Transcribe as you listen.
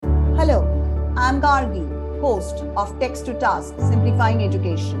I'm Gargi, host of Text to Task, Simplifying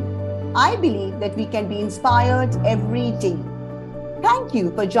Education. I believe that we can be inspired every day. Thank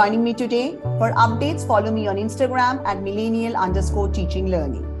you for joining me today. For updates, follow me on Instagram at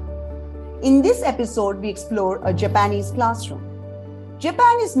millennial_teaching_learning. In this episode, we explore a Japanese classroom.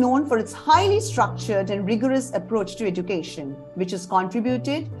 Japan is known for its highly structured and rigorous approach to education, which has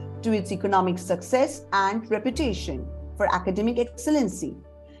contributed to its economic success and reputation for academic excellency.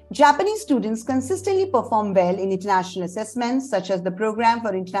 Japanese students consistently perform well in international assessments, such as the Program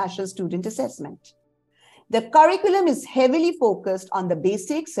for International Student Assessment. The curriculum is heavily focused on the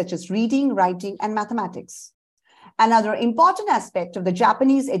basics, such as reading, writing, and mathematics. Another important aspect of the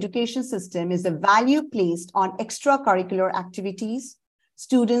Japanese education system is the value placed on extracurricular activities.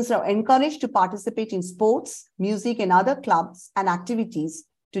 Students are encouraged to participate in sports, music, and other clubs and activities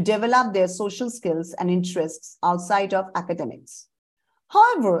to develop their social skills and interests outside of academics.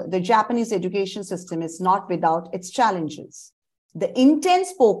 However, the Japanese education system is not without its challenges. The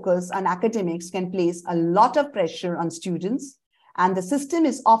intense focus on academics can place a lot of pressure on students, and the system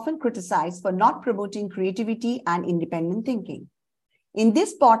is often criticized for not promoting creativity and independent thinking. In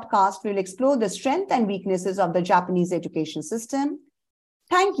this podcast, we'll explore the strengths and weaknesses of the Japanese education system.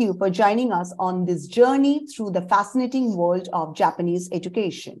 Thank you for joining us on this journey through the fascinating world of Japanese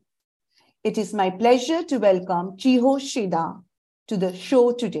education. It is my pleasure to welcome Chiho Shida to the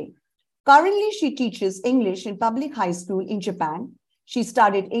show today. Currently, she teaches English in public high school in Japan. She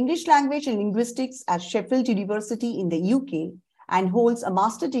studied English language and linguistics at Sheffield University in the UK and holds a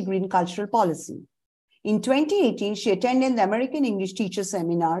master's degree in cultural policy. In 2018, she attended the American English Teacher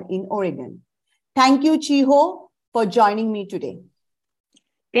Seminar in Oregon. Thank you, Chiho, for joining me today.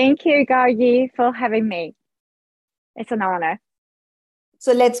 Thank you, Gargi, for having me. It's an honor.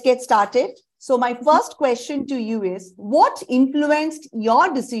 So let's get started. So my first question to you is, what influenced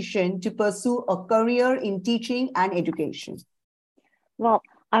your decision to pursue a career in teaching and education? Well,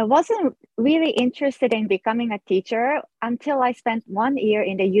 I wasn't really interested in becoming a teacher until I spent 1 year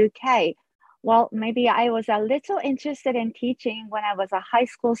in the UK. Well, maybe I was a little interested in teaching when I was a high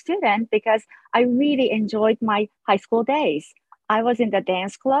school student because I really enjoyed my high school days. I was in the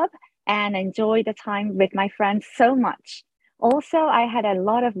dance club and enjoyed the time with my friends so much. Also, I had a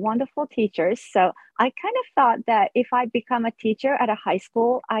lot of wonderful teachers, so I kind of thought that if I become a teacher at a high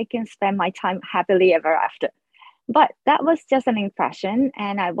school, I can spend my time happily ever after. But that was just an impression,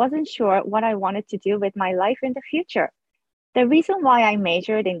 and I wasn't sure what I wanted to do with my life in the future. The reason why I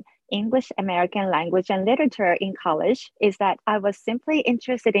majored in English, American language, and literature in college is that I was simply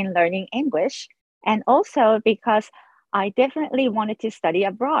interested in learning English, and also because I definitely wanted to study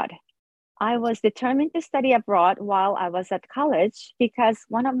abroad. I was determined to study abroad while I was at college because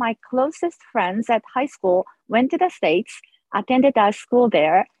one of my closest friends at high school went to the States, attended our school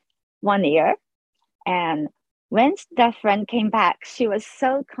there 1 year, and when that friend came back, she was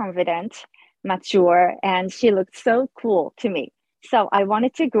so confident, mature, and she looked so cool to me. So I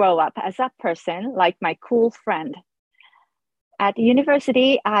wanted to grow up as a person like my cool friend. At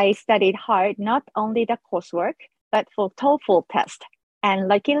university, I studied hard, not only the coursework, but for TOEFL test. And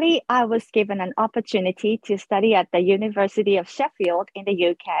luckily, I was given an opportunity to study at the University of Sheffield in the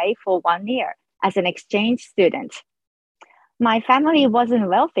UK for 1 year as an exchange student. My family wasn't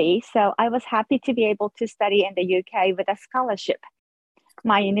wealthy, so I was happy to be able to study in the UK with a scholarship.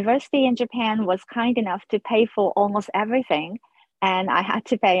 My university in Japan was kind enough to pay for almost everything, and I had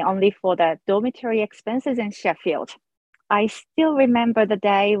to pay only for the dormitory expenses in Sheffield. I still remember the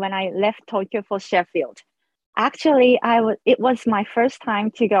day when I left Tokyo for Sheffield. Actually, it was my first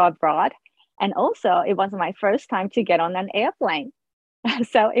time to go abroad, and also it was my first time to get on an airplane.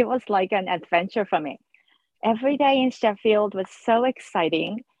 So it was like an adventure for me. Every day in Sheffield was so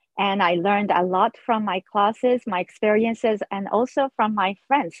exciting, and I learned a lot from my classes, my experiences, and also from my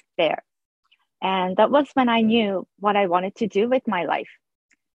friends there. And that was when I knew what I wanted to do with my life.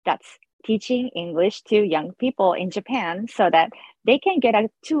 That's teaching English to young people in Japan so that they can get a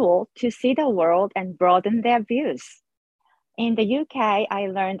tool to see the world and broaden their views. In the UK, I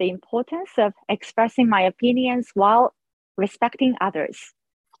learned the importance of expressing my opinions while respecting others.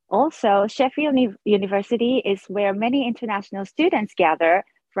 Also, Sheffield University is where many international students gather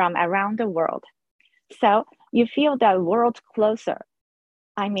from around the world. So you feel the world closer.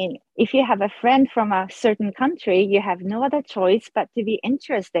 I mean, if you have a friend from a certain country, you have no other choice but to be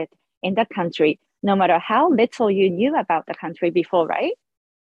interested in the country, no matter how little you knew about the country before, right?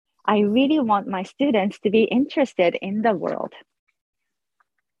 I really want my students to be interested in the world.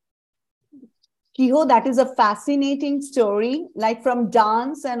 Chiho, that is a fascinating story. Like from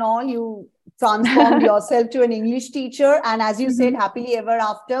dance and all, you transformed yourself to an English teacher. And as you said, Mhm. happily ever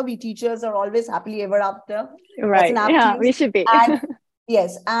after. We teachers are always happily ever after. That's Right. an apt Yeah, use. we should be. And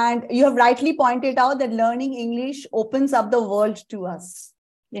yes, and you have rightly pointed out that learning English opens up the world to us.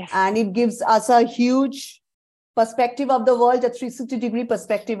 Yes. And it gives us a huge perspective of the world, a 360-degree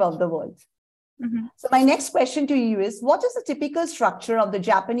perspective of the world. Mhm. So my next question to you is, what is the typical structure of the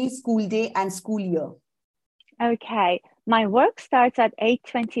Japanese school day and school year? Okay, my work starts at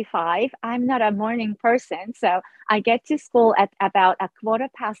 8:25. I'm not a morning person, so I get to school at about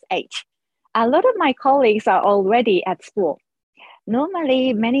 8:15. A lot of my colleagues are already at school. Normally,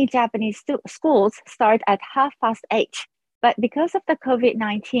 many Japanese schools start at 8:30, but because of the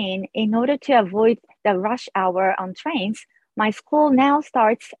COVID-19, in order to avoid the rush hour on trains, my school now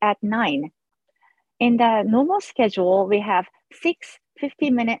starts at 9. In the normal schedule, we have 6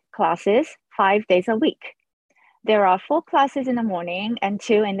 50-minute classes 5 days a week. There are 4 classes in the morning and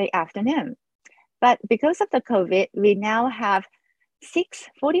 2 in the afternoon. But because of the COVID, we now have 6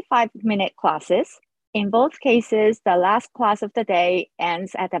 45-minute classes. In both cases, the last class of the day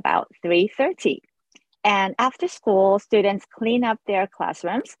ends at about 3:30. And after school, students clean up their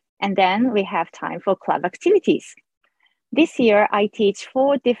classrooms, and then we have time for club activities. This year, I teach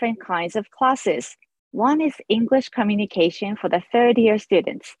 4 different kinds of classes. One is English communication for the third year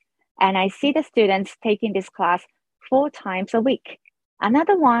students, and I see the students taking this class 4 times a week.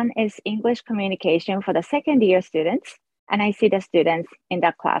 Another one is English communication for the second year students, and I see the students in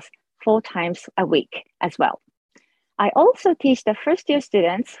that class 4 times a week as well. I also teach the first year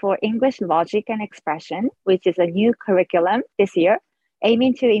students for English logic and expression, which is a new curriculum this year,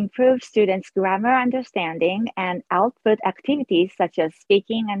 aiming to improve students' grammar understanding and output activities such as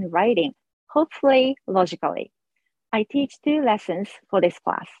speaking and writing, hopefully logically. I teach 2 lessons for this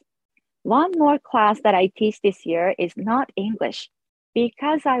class. One more class that I teach this year is not English.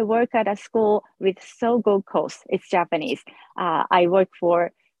 Because I work at a school with Sogo course, it's Japanese. I work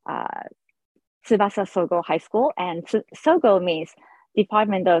for Tsubasa Sogo High School, and Sogo means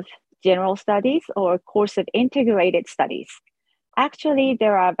Department of General Studies or Course of Integrated Studies. Actually,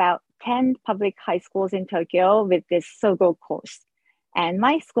 there are about 10 public high schools in Tokyo with this Sogo course, and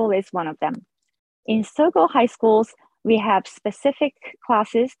my school is one of them. In Sogo high schools, we have specific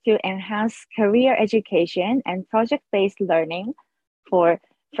classes to enhance career education and project-based learning for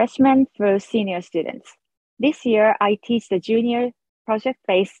freshmen through senior students. This year, I teach the junior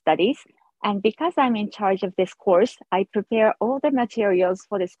project-based studies, and because I'm in charge of this course, I prepare all the materials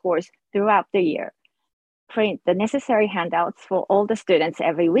for this course throughout the year, print the necessary handouts for all the students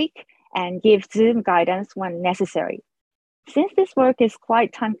every week, and give Zoom guidance when necessary. Since this work is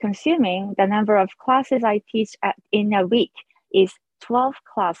quite time consuming, the number of classes I teach in a week is 12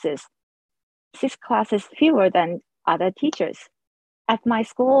 classes, 6 classes fewer than other teachers. At my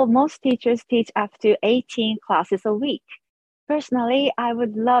school, most teachers teach up to 18 classes a week. Personally, I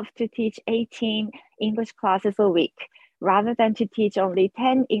would love to teach 18 English classes a week rather than to teach only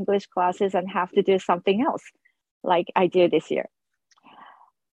 10 English classes and have to do something else like I do this year.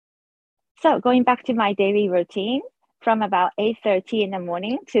 So going back to my daily routine, from about 8:30 in the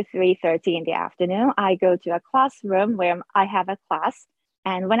morning to 3:30 in the afternoon, I go to a classroom where I have a class.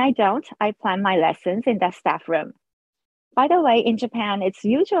 And when I don't, I plan my lessons in the staff room. By the way, in Japan, it's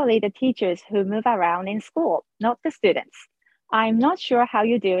usually the teachers who move around in school, not the students. I'm not sure how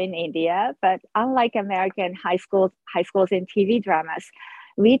you do in India, but unlike American high schools in TV dramas,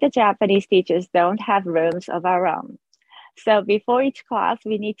 we, the Japanese teachers, don't have rooms of our own. So before each class,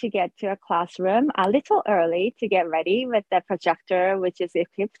 we need to get to a classroom a little early to get ready with the projector, which is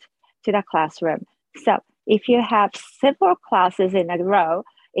equipped to the classroom. So if you have several classes in a row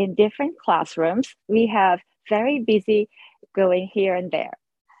in different classrooms, we have very busy going here and there.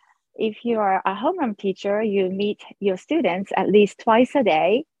 If you are a homeroom teacher, you meet your students at least twice a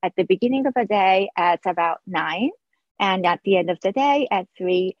day, at the beginning of the day at about 9, and at the end of the day at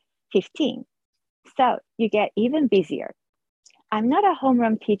 3:15. So you get even busier. I'm not a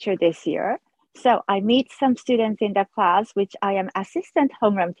homeroom teacher this year, so I meet some students in the class, which I am assistant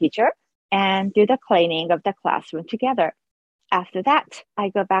homeroom teacher, and do the cleaning of the classroom together. After that, I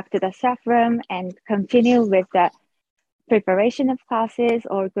go back to the staff room and continue with the preparation of classes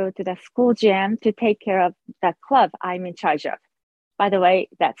or go to the school gym to take care of the club I'm in charge of. By the way,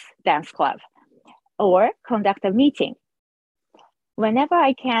 that's dance club. Or conduct a meeting. Whenever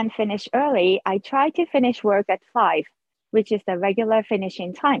I can finish early, I try to finish work at 5, which is the regular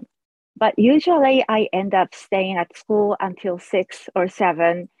finishing time. But usually I end up staying at school until 6 or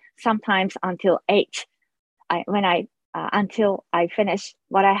 7, sometimes until 8, until I finish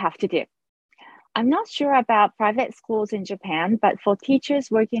what I have to do. I'm not sure about private schools in Japan, but for teachers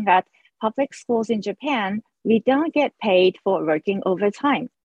working at public schools in Japan, we don't get paid for working overtime.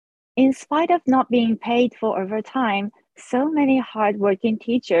 In spite of not being paid for overtime, so many hardworking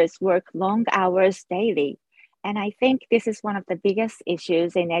teachers work long hours daily. And I think this is one of the biggest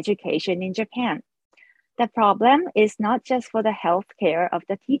issues in education in Japan. The problem is not just for the health care of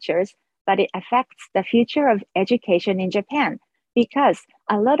the teachers, but it affects the future of education in Japan because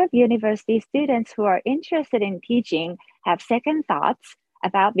a lot of university students who are interested in teaching have second thoughts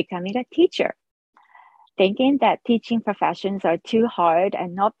about becoming a teacher, thinking that teaching professions are too hard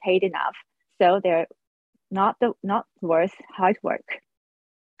and not paid enough, so they're not worth hard work.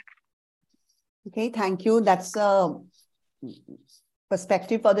 Okay, thank you. That's a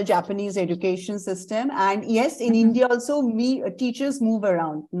perspective for the Japanese education system. And yes, in India also, we teachers move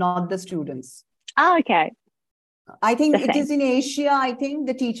around, not the students. Oh, okay. I think it is in Asia. I think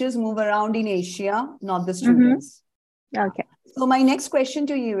the teachers move around in Asia, not the students. Okay. So my next question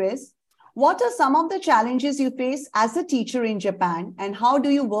to you is, what are some of the challenges you face as a teacher in Japan, and how do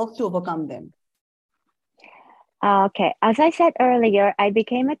you work to overcome them? Okay, as I said earlier, I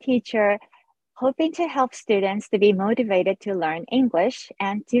became a teacher hoping to help students to be motivated to learn English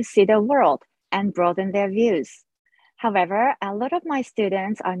and to see the world and broaden their views. However, a lot of my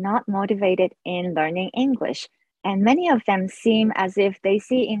students are not motivated in learning English, and many of them seem as if they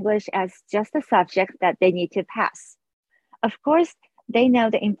see English as just a subject that they need to pass. Of course, they know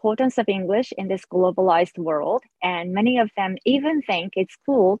the importance of English in this globalized world, and many of them even think it's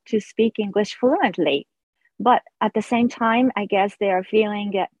cool to speak English fluently. But at the same time, I guess they are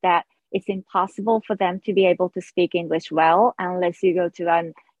feeling that it's impossible for them to be able to speak English well unless you go to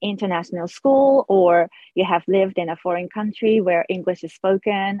an international school or you have lived in a foreign country where English is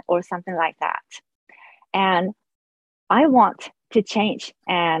spoken or something like that. And I want to change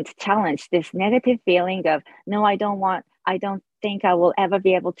and challenge this negative feeling of, no, I don't think I will ever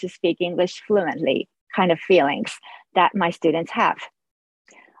be able to speak English fluently kind of feelings that my students have.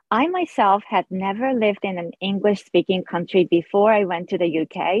 I myself had never lived in an English-speaking country before I went to the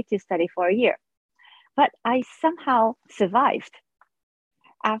UK to study for a year, but I somehow survived.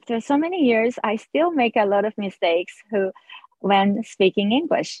 After so many years, I still make a lot of mistakes when speaking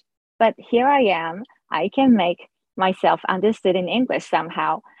English, but here I am. I can make myself understood in English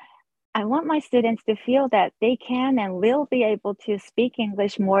somehow. I want my students to feel that they can and will be able to speak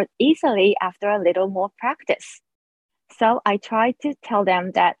English more easily after a little more practice. So I try to tell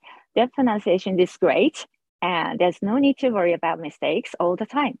them that their pronunciation is great and there's no need to worry about mistakes all the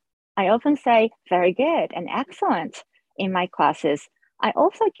time. I often say very good and excellent in my classes. I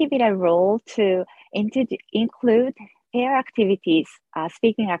also give it a role to include pair activities,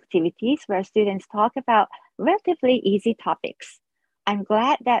 speaking activities where students talk about relatively easy topics. I'm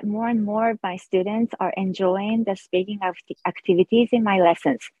glad that more and more of my students are enjoying the speaking activities in my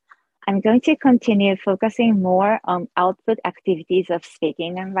lessons. I'm going to continue focusing more on output activities of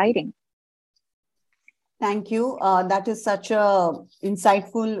speaking and writing. Thank you. That is such a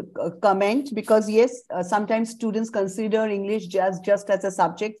insightful comment because yes, sometimes students consider English just as a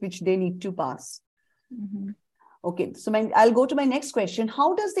subject which they need to pass. Mm-hmm. Okay, so I'll go to my next question.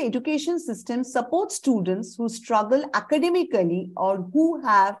 How does the education system support students who struggle academically or who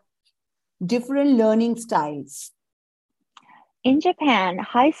have different learning styles? In Japan,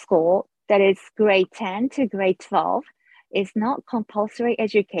 high school, that is grade 10 to grade 12, is not compulsory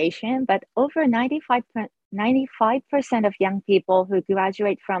education, but over 95% of young people who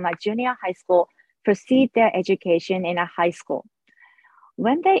graduate from a junior high school proceed their education in a high school.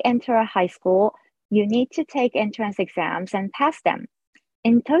 When they enter a high school, you need to take entrance exams and pass them.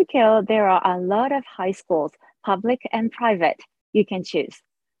 In Tokyo, there are a lot of high schools, public and private, you can choose.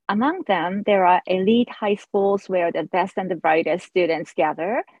 Among them, there are elite high schools where the best and the brightest students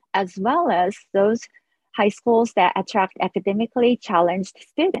gather, as well as those high schools that attract academically challenged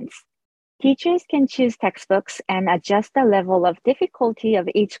students. Teachers can choose textbooks and adjust the level of difficulty of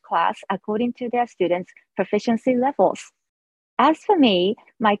each class according to their students' proficiency levels. As for me,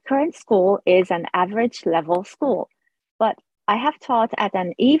 my current school is an average level school, but I have taught at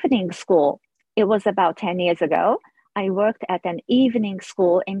an evening school. It was about 10 years ago. I worked at an evening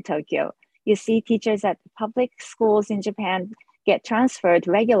school in Tokyo. You see, teachers at public schools in Japan get transferred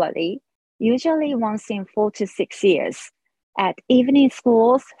regularly, usually once in 4 to 6 years. At evening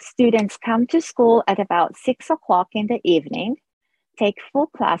schools, students come to school at about 6 o'clock in the evening, take full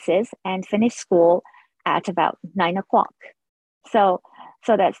classes, and finish school at about 9 o'clock. So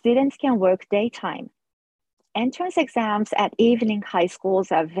that students can work daytime. Entrance exams at evening high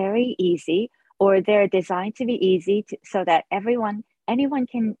schools are very easy, or they're designed to be easy so that anyone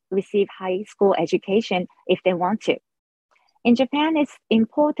can receive high school education if they want to. In Japan, it's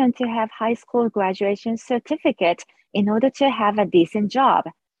important to have high school graduation certificate in order to have a decent job.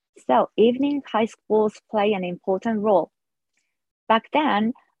 So evening high schools play an important role. Back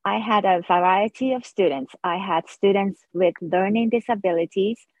then, I had a variety of students. I had students with learning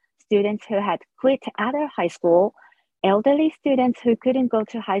disabilities, students who had quit other high school, elderly students who couldn't go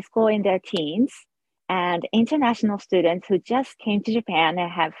to high school in their teens, and international students who just came to Japan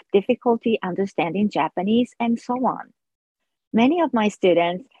and have difficulty understanding Japanese, and so on. Many of my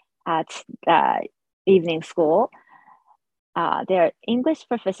students at evening school, their English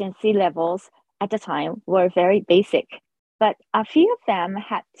proficiency levels at the time were very basic, but a few of them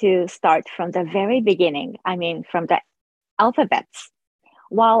had to start from the very beginning, I mean, from the alphabets,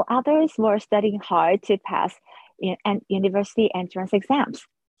 while others were studying hard to pass university entrance exams.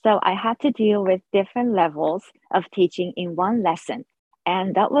 So I had to deal with different levels of teaching in one lesson,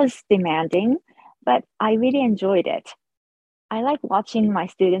 and that was demanding, but I really enjoyed it. I like watching my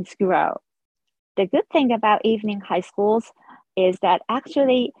students grow. The good thing about evening high schools is that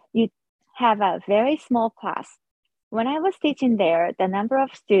actually you have a very small class. When I was teaching there, the number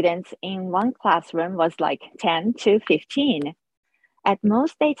of students in one classroom was like 10 to 15. At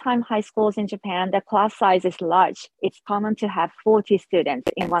most daytime high schools in Japan, the class size is large. It's common to have 40 students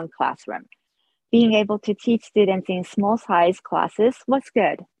in one classroom. Being able to teach students in small size classes was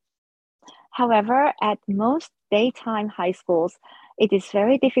good. However, at most daytime high schools, it is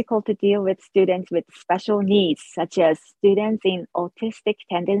very difficult to deal with students with special needs, such as students in autistic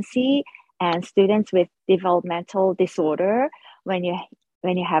tendency and students with developmental disorder when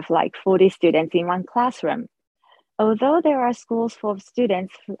you have like 40 students in one classroom. Although there are schools for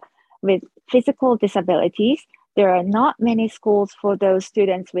students with physical disabilities, there are not many schools for those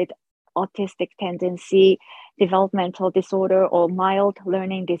students with autistic tendency, developmental disorder, or mild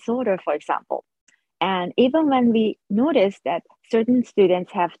learning disorder, for example. And even when we notice that certain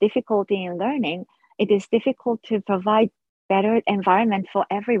students have difficulty in learning, it is difficult to provide better environment for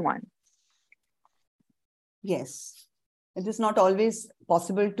everyone. Yes, it is not always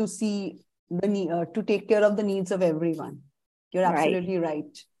possible to see the need, to take care of the needs of everyone. You're absolutely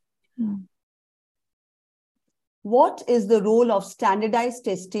right. What is the role of standardized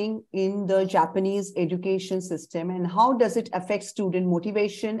testing in the Japanese education system, and how does it affect student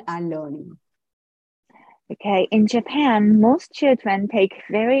motivation and learning? Okay, in Japan, most children take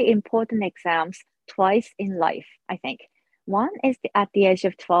very important exams twice in life, I think. One is at the age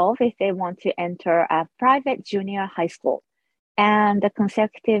of 12 if they want to enter a private junior high school and a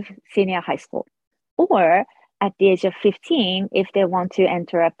consecutive senior high school. Or at the age of 15 if they want to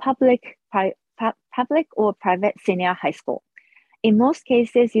enter a public or private senior high school. In most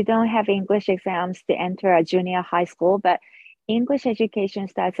cases, you don't have English exams to enter a junior high school, but English education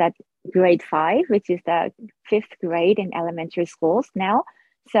starts at grade 5, which is the 5th grade in elementary schools now.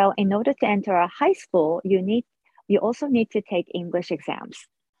 So in order to enter a high school, you also need to take English exams.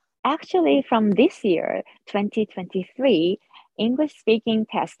 Actually, from this year, 2023, English speaking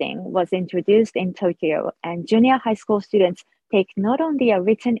testing was introduced in Tokyo, and junior high school students take not only a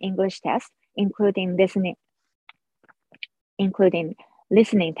written English test, including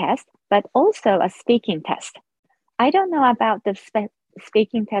listening test, but also a speaking test. I don't know about the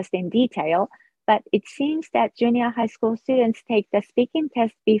speaking test in detail, but it seems that junior high school students take the speaking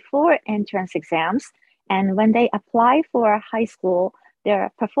test before entrance exams, and when they apply for a high school,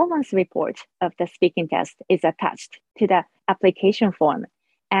 their performance report of the speaking test is attached to the application form,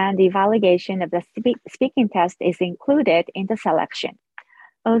 and the evaluation of the speaking test is included in the selection.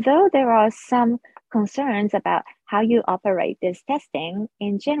 Although there are some concerns about how you operate this testing,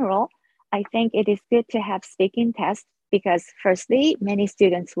 in general, I think it is good to have speaking tests because firstly, many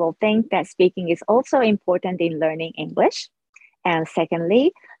students will think that speaking is also important in learning English. And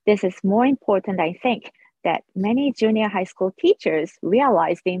secondly, this is more important, I think, that many junior high school teachers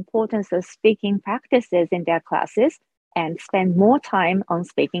realize the importance of speaking practices in their classes and spend more time on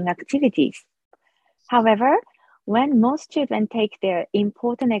speaking activities. However, when most children take their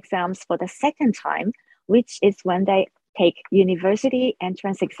important exams for the second time, which is when they take university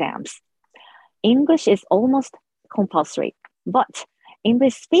entrance exams, English is almost compulsory, but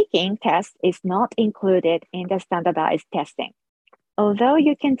English speaking test is not included in the standardized testing. Although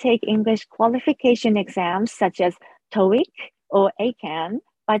you can take English qualification exams such as TOEIC or ACAN,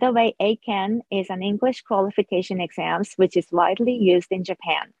 by the way, ACAN is an English qualification exam which is widely used in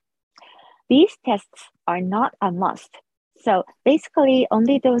Japan. These tests are not a must. So basically,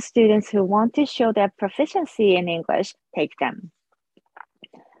 only those students who want to show their proficiency in English take them.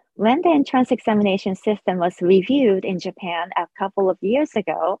 When the entrance examination system was reviewed in Japan a couple of years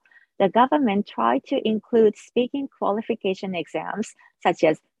ago, the government tried to include speaking qualification exams such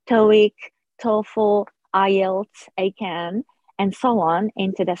as TOEIC, TOEFL, IELTS, ACAN, and so on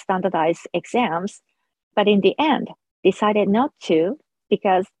into the standardized exams, but in the end, decided not to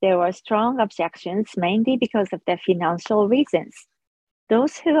because there were strong objections, mainly because of the financial reasons.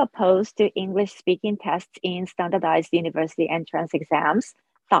 Those who opposed to English speaking tests in standardized university entrance exams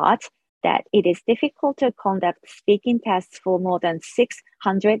thought that it is difficult to conduct speaking tests for more than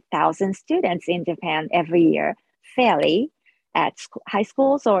 600,000 students in Japan every year fairly at high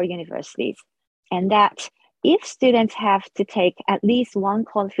schools or universities, and that if students have to take at least one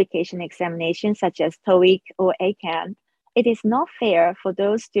qualification examination, such as TOEIC or ACAN, it is not fair for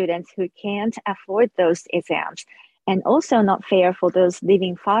those students who can't afford those exams, and also not fair for those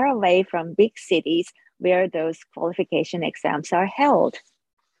living far away from big cities where those qualification exams are held.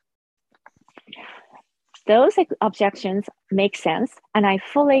 Those objections make sense, and I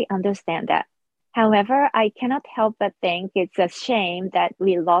fully understand that. However, I cannot help but think it's a shame that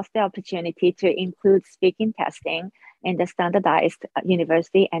we lost the opportunity to include speaking testing in the standardized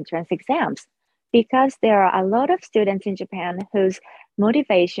university entrance exams, because there are a lot of students in Japan whose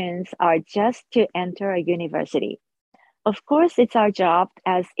motivations are just to enter a university. Of course, it's our job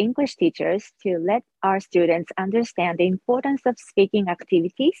as English teachers to let our students understand the importance of speaking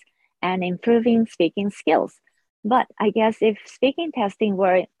activities and improving speaking skills. But I guess if speaking testing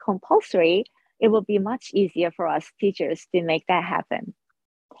were compulsory, it would be much easier for us teachers to make that happen.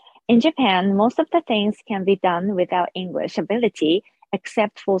 In Japan, most of the things can be done without English ability,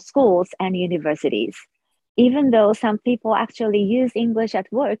 except for schools and universities. Even though some people actually use English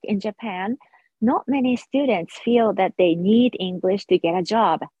at work in Japan, not many students feel that they need English to get a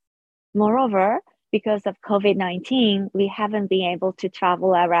job. Moreover, because of COVID-19, we haven't been able to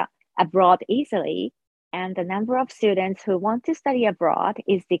travel abroad easily, and the number of students who want to study abroad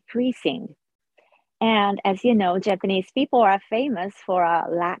is decreasing. And as you know, Japanese people are famous for a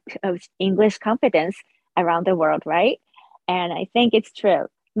lack of English competence around the world, right? And I think it's true.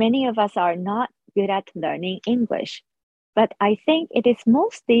 Many of us are not good at learning English, but I think it is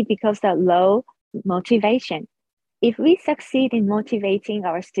mostly because of low motivation. If we succeed in motivating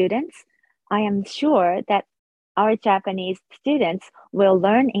our students, I am sure that our Japanese students will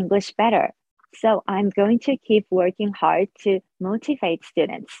learn English better. So I'm going to keep working hard to motivate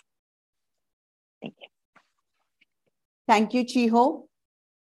students. Thank you. Thank you, Chiho.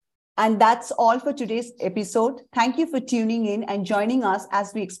 And that's all for today's episode. Thank you for tuning in and joining us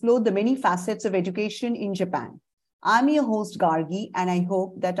as we explore the many facets of education in Japan. I'm your host, Gargi, and I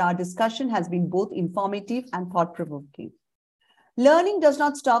hope that our discussion has been both informative and thought-provoking. Learning does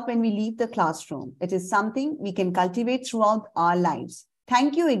not stop when we leave the classroom. It is something we can cultivate throughout our lives.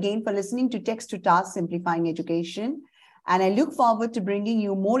 Thank you again for listening to Text to Task Simplifying Education, and I look forward to bringing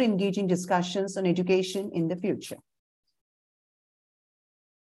you more engaging discussions on education in the future.